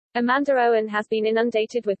Amanda Owen has been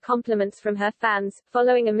inundated with compliments from her fans,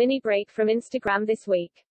 following a mini break from Instagram this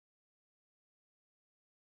week.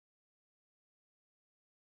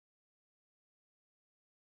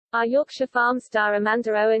 Our Yorkshire farm star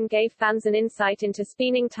Amanda Owen gave fans an insight into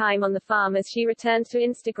spending time on the farm as she returned to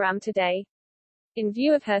Instagram today. In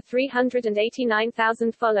view of her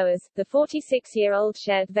 389,000 followers, the 46-year-old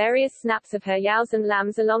shared various snaps of her yows and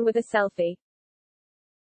lambs along with a selfie.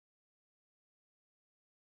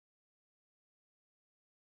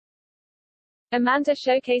 Amanda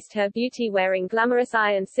showcased her beauty wearing glamorous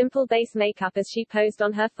eye and simple base makeup as she posed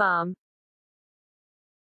on her farm.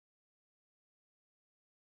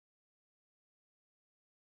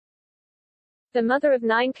 The mother of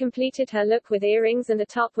 9 completed her look with earrings and a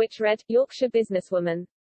top which read, "Yorkshire businesswoman."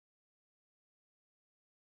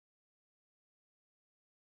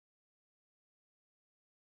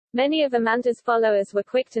 Many of Amanda's followers were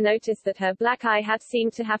quick to notice that her black eye had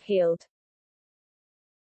seemed to have healed.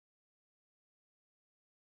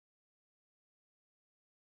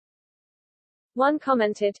 One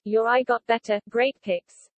commented, "Your eye got better, great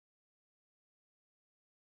pics."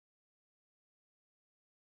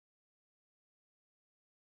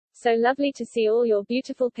 "So lovely to see all your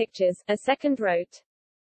beautiful pictures," a second wrote.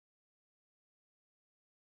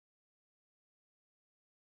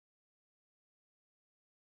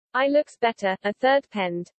 "Eye looks better," a third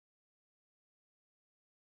penned.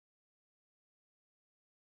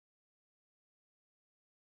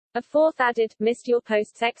 A fourth added, "Missed your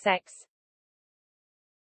posts XX."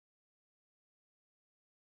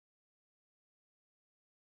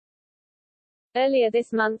 Earlier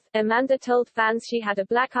this month, Amanda told fans she had a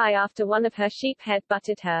black eye after one of her sheep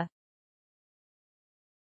head-butted her.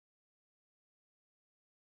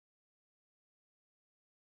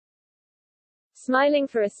 Smiling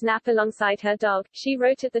for a snap alongside her dog, she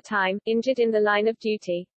wrote at the time, "Injured in the line of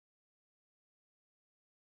duty."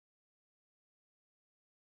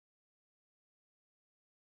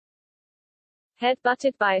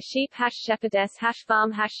 Head-butted by a sheep /shepherdess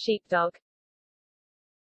 /farm /sheepdog.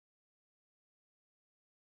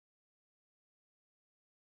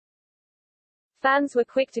 Fans were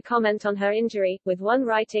quick to comment on her injury, with one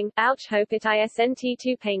writing, "Ouch, hope it isn't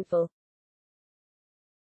too painful."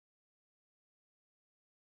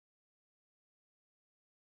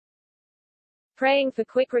 "Praying for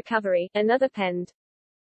quick recovery," another penned.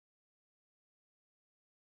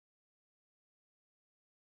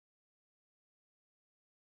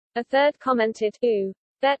 A third commented, "Ooh.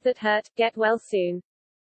 Bet that hurt, get well soon."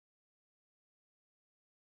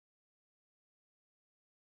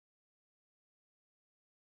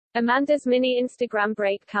 Amanda's mini Instagram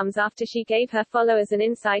break comes after she gave her followers an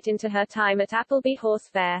insight into her time at Appleby Horse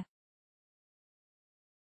Fair.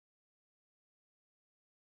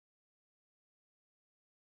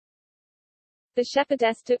 The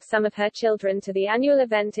shepherdess took some of her children to the annual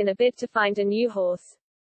event in a bid to find a new horse.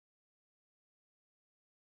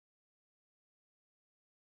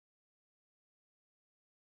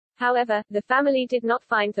 However, the family did not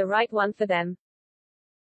find the right one for them.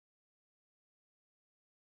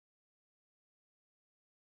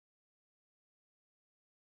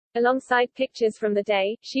 Alongside pictures from the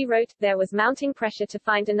day, she wrote, "There was mounting pressure to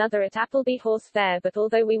find another at Appleby Horse Fair, but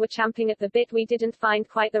although we were champing at the bit we didn't find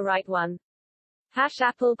quite the right one.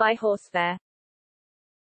 #Appleby Horse Fair."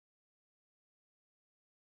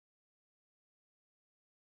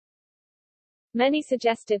 Many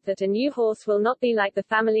suggested that a new horse will not be like the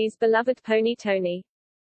family's beloved pony Tony.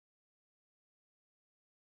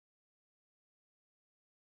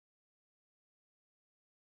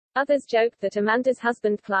 Others joked that Amanda's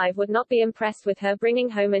husband Clive would not be impressed with her bringing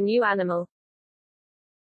home a new animal.